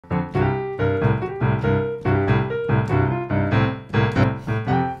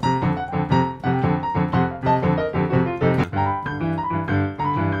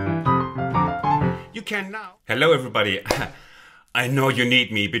can now. Hello everybody. I know you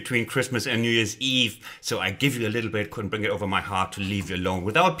need me between Christmas and New Year's Eve, so I give you a little bit, couldn't bring it over my heart to leave you alone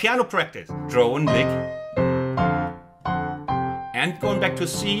without piano practice. Drone, lick, and going back to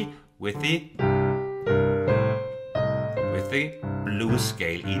C with the blues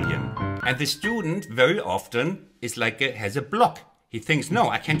scale idiom. And the student very often is like has a block. He thinks, no,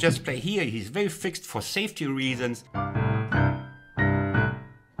 I can just play here. He's very fixed for safety reasons.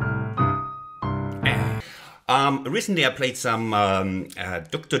 Recently I played some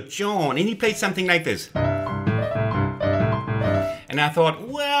Dr. John, and he played something like this. And I thought,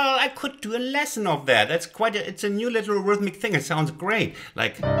 well, I could do a lesson of that. That's quite a, it's a new little rhythmic thing. It sounds great.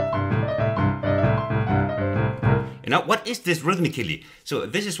 Like, you know, what is this rhythmically? So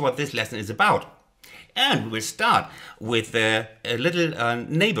this is what this lesson is about. And we'll start with a little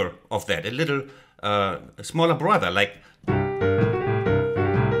neighbor of that, a little smaller brother, like.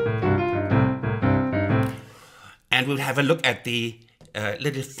 And we'll have a look at the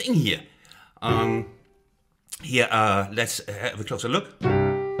little thing here. Let's have a closer look.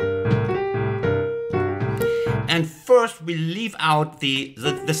 And first we leave out the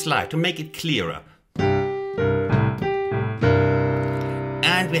slide to make it clearer.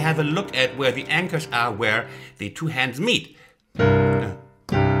 And we have a look at where the anchors are, where the two hands meet.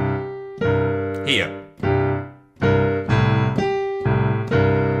 Here.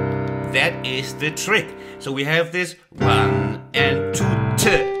 That is the trick. So we have this 1 and 2 t,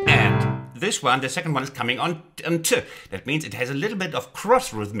 and this one, the second one, is coming on t. That means it has a little bit of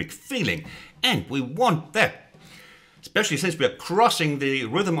cross rhythmic feeling, and we want that, especially since we are crossing the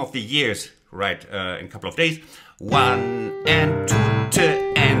rhythm of the years, right? In a couple of days. 1 and 2 t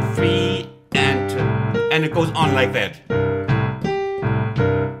and 3 and t, and it goes on like that.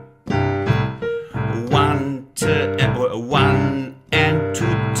 1 t, 1 and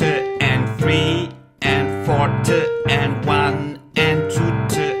 2 t and 3 and 4 t and 1 and 2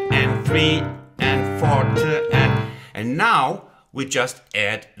 t and 3 and 4 t and now we just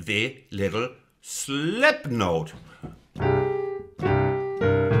add the little slip note.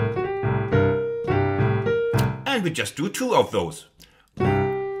 And we just do 2 of those.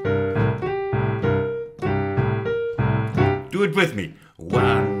 Do it with me.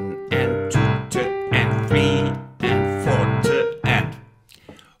 1 and 2 t and 3 and 4 t and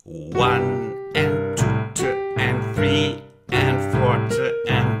 1 and 2 t and 3 and 4 t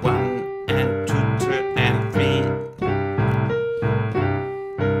and 1 and 2 t and 3.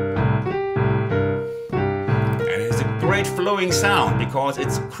 And it's a great flowing sound because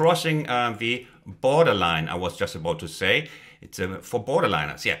it's crossing the borderline. I was just about to say it's for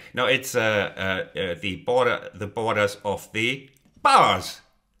borderliners. Yeah, no, it's the borders of the bars.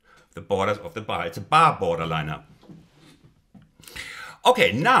 The borders of the bar. It's a bar borderliner.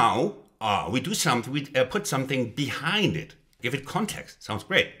 Okay, now we do something. We put something behind it. Give it context. Sounds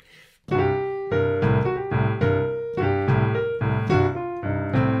great.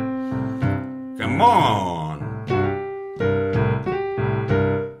 Come on.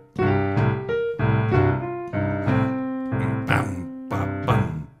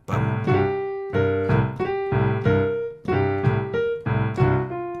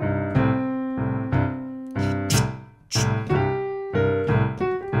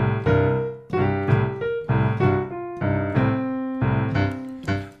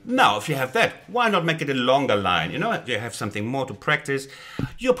 Now, if you have that, why not make it a longer line? You know, you have something more to practice.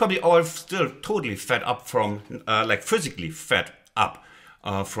 You're probably all still totally fed up from, like physically fed up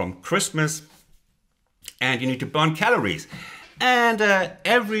from Christmas, and you need to burn calories. And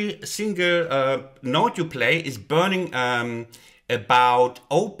every single note you play is burning about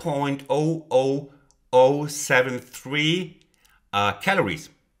 0.00073 calories.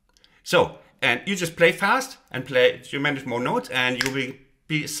 So, and you just play fast and play, you manage more notes, and you'll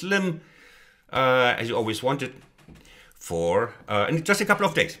be slim as you always wanted for in just a couple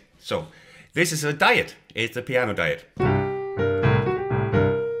of days. So this is a diet. It's a piano diet.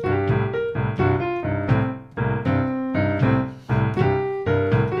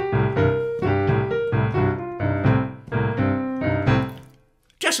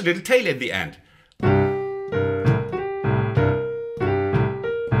 Just a little tail at the end.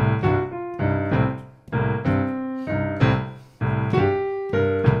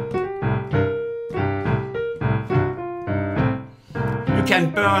 You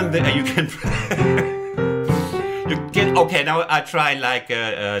can burn the, okay, now I try like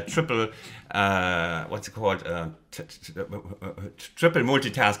a triple, what's it called, triple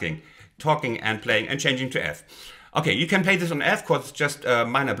multitasking, talking and playing and changing to F. Okay, you can play this on F because it's just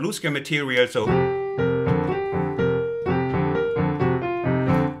minor blues scale material, so.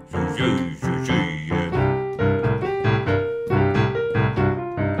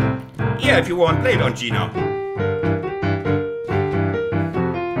 Yeah, if you want, play it on G now.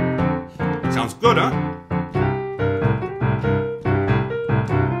 Sounds good, huh?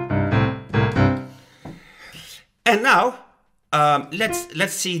 And now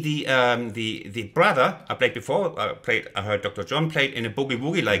let's see the brother I played before. I heard Dr. John played in a boogie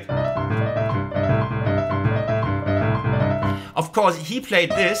woogie like. Of course, he played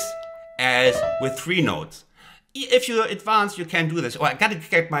this as with 3 notes. If you're advanced, you can do this. Oh, I gotta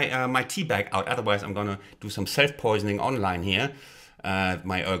get my my tea bag out. Otherwise, I'm gonna do some self-poisoning online here.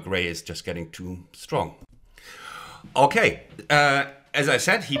 My Earl Grey is just getting too strong. Okay, as I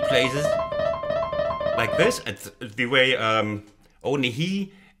said, he plays it like this. It's the way only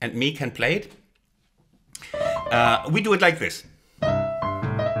he and me can play it. We do it like this.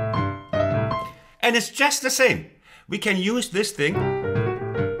 And it's just the same. We can use this thing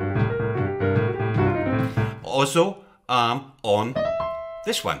also on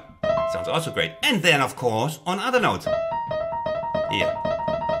this one. Sounds also great. And then, of course, on other notes. Here.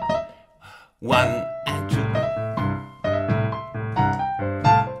 1 and 2.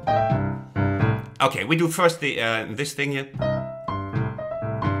 Okay, we do first the this thing here.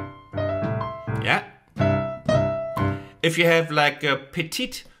 Yeah. If you have like a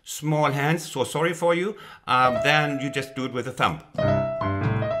petite small hands, so sorry for you, then you just do it with a thumb.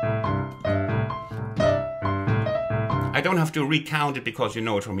 I don't have to recount it because you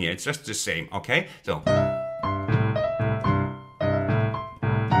know it from here. It's just the same, okay? So.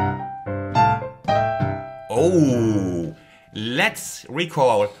 Oh, let's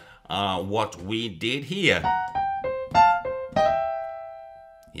recall what we did here.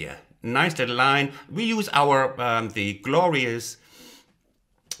 Yeah, nice little line. We use our the glorious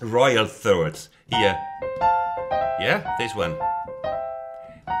royal thirds here. Yeah, this one.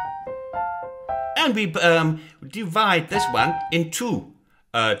 And we divide this one in 2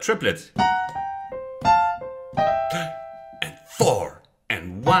 triplets. And 4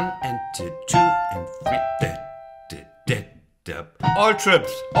 and 1 and 2 and 3. All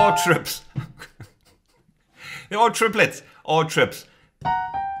trips, all trips. They're all triplets, all trips. 3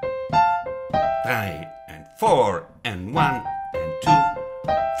 and 4 and 1 and 2,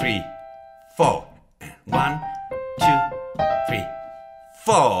 3, 4 and 1, 2, 3,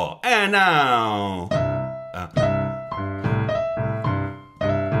 4. And now.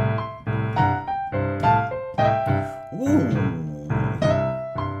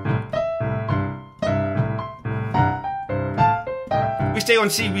 We stay on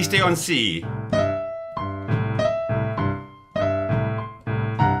C, we stay on C.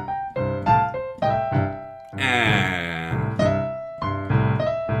 And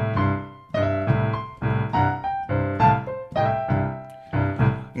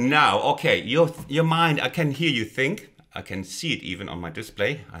now, okay, your mind, I can hear you think. I can see it even on my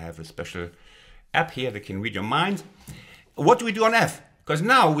display. I have a special app here that can read your mind. What do we do on F? Because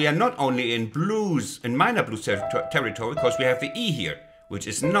now we are not only in blues, in minor blues territory, because we have the E here, which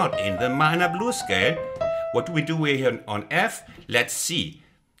is not in the minor blues scale. What do we do here on F? Let's see.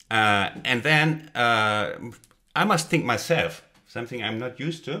 And then I must think myself, something I'm not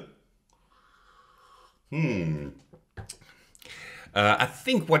used to. I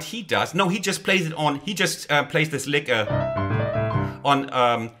think what he does, no, he just plays it on, he just plays this lick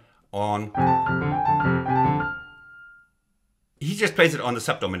on, he just plays it on the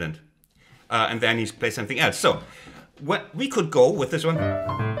subdominant. And then he plays something else. So, we could go with this one.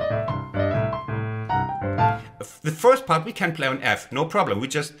 The first part we can play on F, no problem. We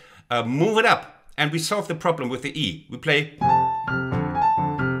just move it up and we solve the problem with the E. We play.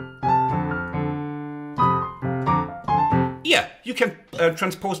 Yeah, you can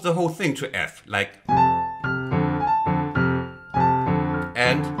transpose the whole thing to F, like.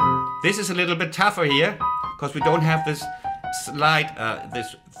 And this is a little bit tougher here, because we don't have this slide,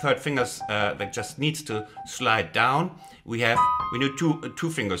 this third finger that just needs to slide down. We need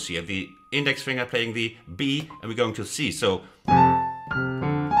two fingers here. The index finger playing the B, and we're going to C. So.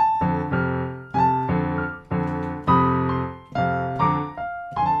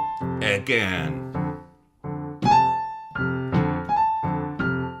 Again.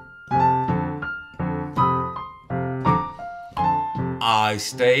 I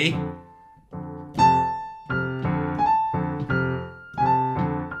stay.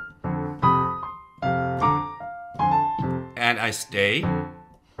 And I stay.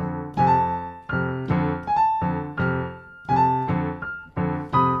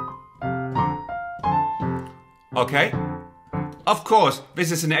 Okay. Of course,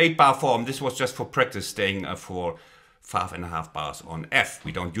 this is an 8-bar form. This was just for practice, staying for 5.5 bars on F.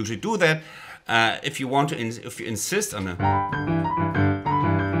 We don't usually do that. If you want to, if you insist on a.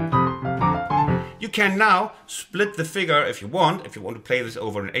 can now split the figure if you want. If you want to play this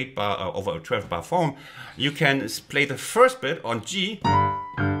over an 8-bar or over a 12-bar form, you can play the first bit on G.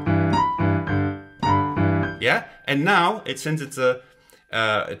 Yeah, and now since it's a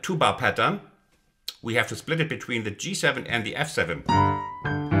 2-bar pattern, we have to split it between the G7 and the F7.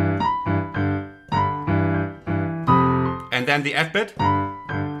 And then the F bit.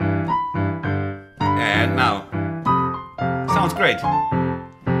 And now, sounds great.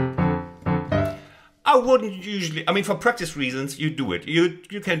 I wouldn't usually, I mean, for practice reasons, you do it. You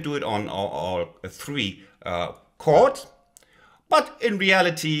can do it on all 3 chords. But in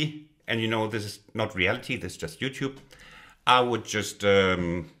reality, and you know this is not reality, this is just YouTube, I would just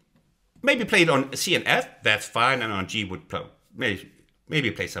maybe play it on C and F, that's fine, and on G would play,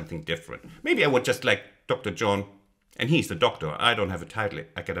 maybe play something different. Maybe I would just like Dr. John, and he's the doctor, I don't have a title,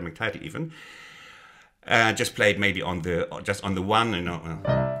 academic title even, just play it maybe on the, just on the 1, you know.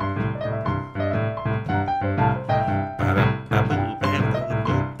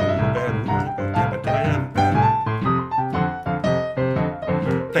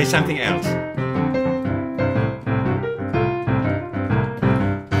 Play something else.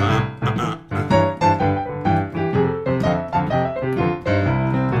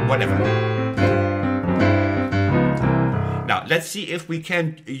 Whatever. Now, let's see if we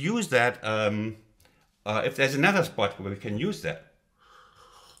can use that, if there's another spot where we can use that.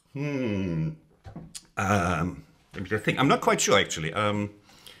 Let me just think. I'm not quite sure, actually.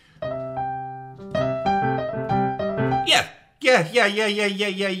 Yeah. We have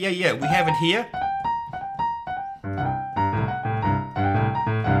it here.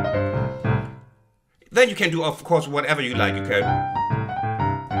 Then you can do, of course, whatever you like. You can,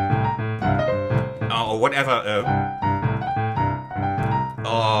 or whatever,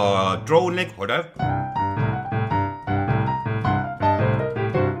 drone lick, whatever.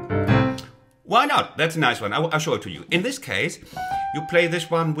 Why not? That's a nice one. I'll show it to you. In this case, you play this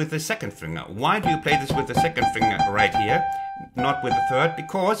one with the second finger. Why do you play this with the second finger right here, not with the third?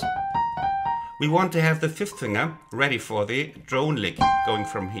 Because we want to have the 5th finger ready for the drone lick, going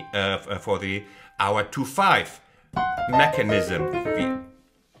from here for our 2/5 mechanism, the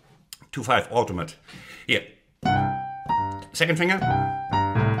 2/5 ultimate. Here, second finger.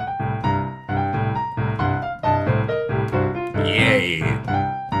 Yay!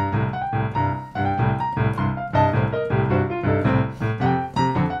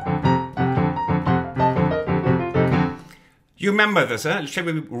 You remember this, huh? Shall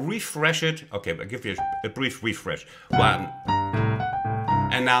we refresh it? Okay, I'll give you a brief refresh. 1.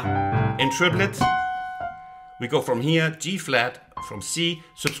 And now, in triplets, we go from here, G flat, from C.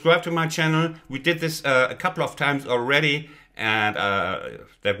 Subscribe to my channel. We did this a couple of times already, and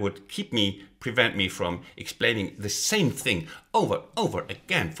that would prevent me from explaining the same thing over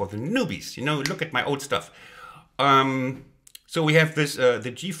again for the newbies. You know, look at my old stuff. So we have this,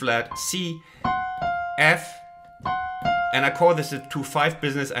 the G flat, C, F, and I call this a 2/5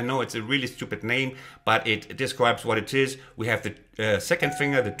 business. I know it's a really stupid name, but it describes what it is. We have the second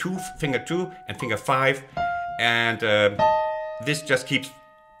finger, the finger 2 and finger 5, and this just keeps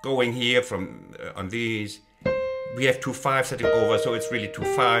going here from on these. We have 2/5 setting over, so it's really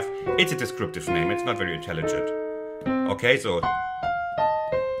 2/5. It's a descriptive name. It's not very intelligent. Okay, so.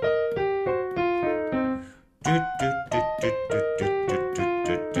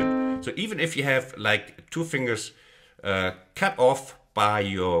 So even if you have like 2 fingers cut off by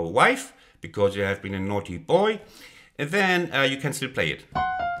your wife because you have been a naughty boy, and then you can still play it.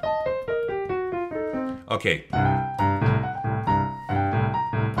 Okay.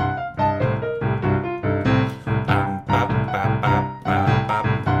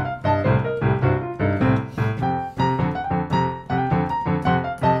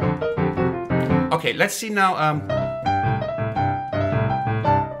 Okay, let's see now.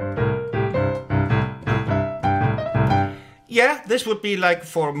 Yeah, this would be like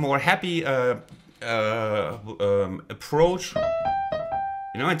for a more happy approach.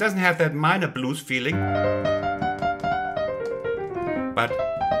 You know, it doesn't have that minor blues feeling, but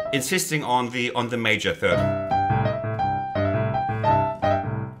insisting on the major third.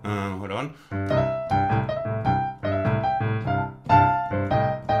 Hold on.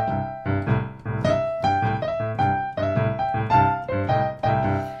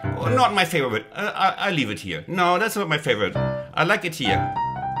 Not my favorite. I leave it here. No, that's not my favorite. I like it here.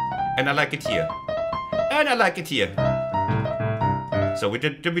 And I like it here. And I like it here. So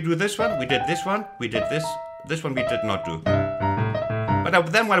did we do this one? We did this one. We did this. This one we did not do. But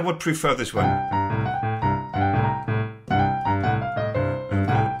then I would prefer this one.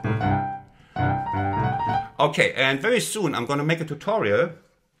 Okay, and very soon I'm going to make a tutorial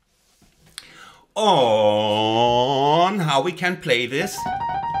on how we can play this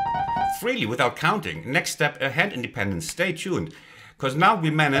freely without counting. Next step, hand independence. Stay tuned, because now we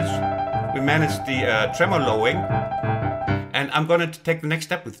managed the tremoloing, and I'm gonna take the next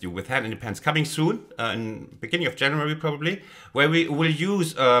step with you with hand independence coming soon, in beginning of January probably, where we will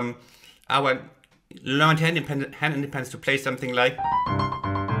use our learned hand independence to play something like,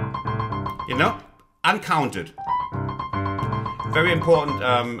 you know, uncounted. Very important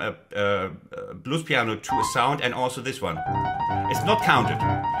blues piano to a sound, and also this one. It's not counted.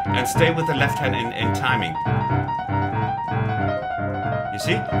 And stay with the left hand in timing. You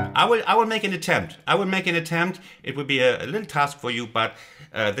see? I will make an attempt. I will make an attempt. It will be a little task for you, but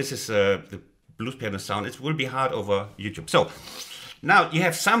this is the blues piano sound. It will be hard over YouTube. So now you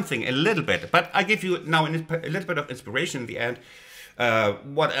have something a little bit, but I give you now a little bit of inspiration in the end.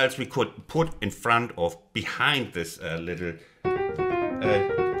 What else we could put in front of, behind this little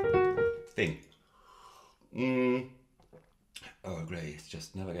thing. Oh, great. It's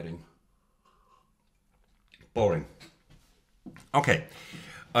just never getting boring. Okay,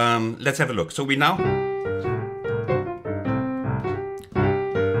 let's have a look. So we now...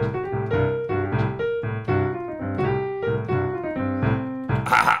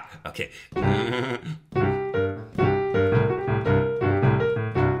 Aha! Okay.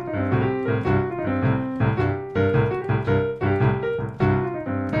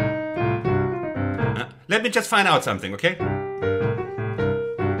 Let me just find out something, okay?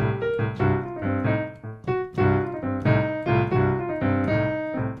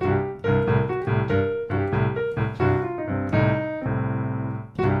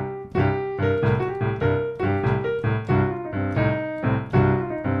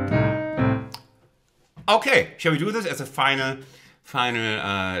 Okay, shall we do this as a final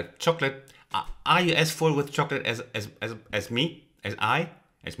chocolate? Are you as full with chocolate as me? As I?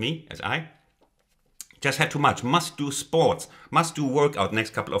 Just had too much. Must do sports. Must do workout next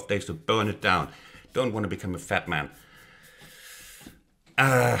couple of days to burn it down. Don't want to become a fat man.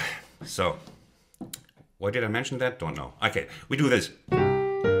 So, why did I mention that? Don't know. Okay, we do this.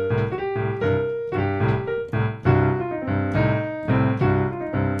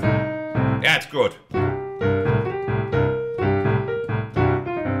 That's good.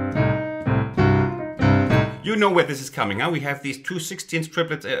 You know where this is coming, huh? We have these two 16th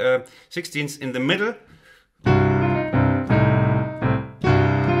triplets, 16ths in the middle.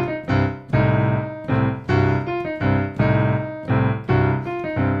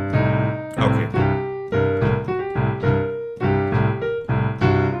 Okay.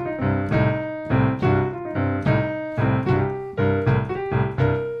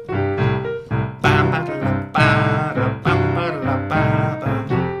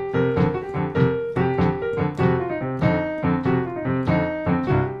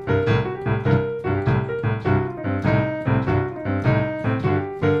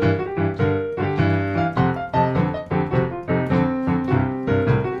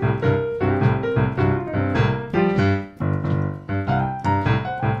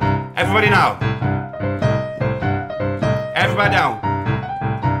 Everybody now. Everybody down.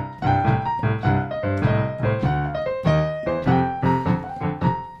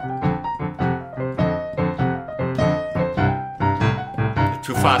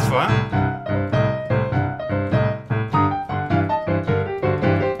 Too fast for her?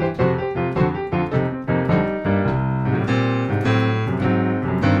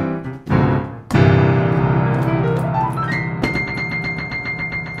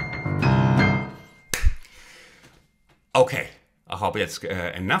 Okay, I hope that's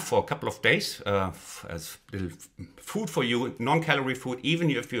enough for a couple of days as little food for you, non-calorie food, even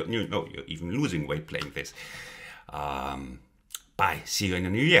if you're even losing weight playing this. Bye, see you in the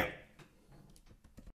new year.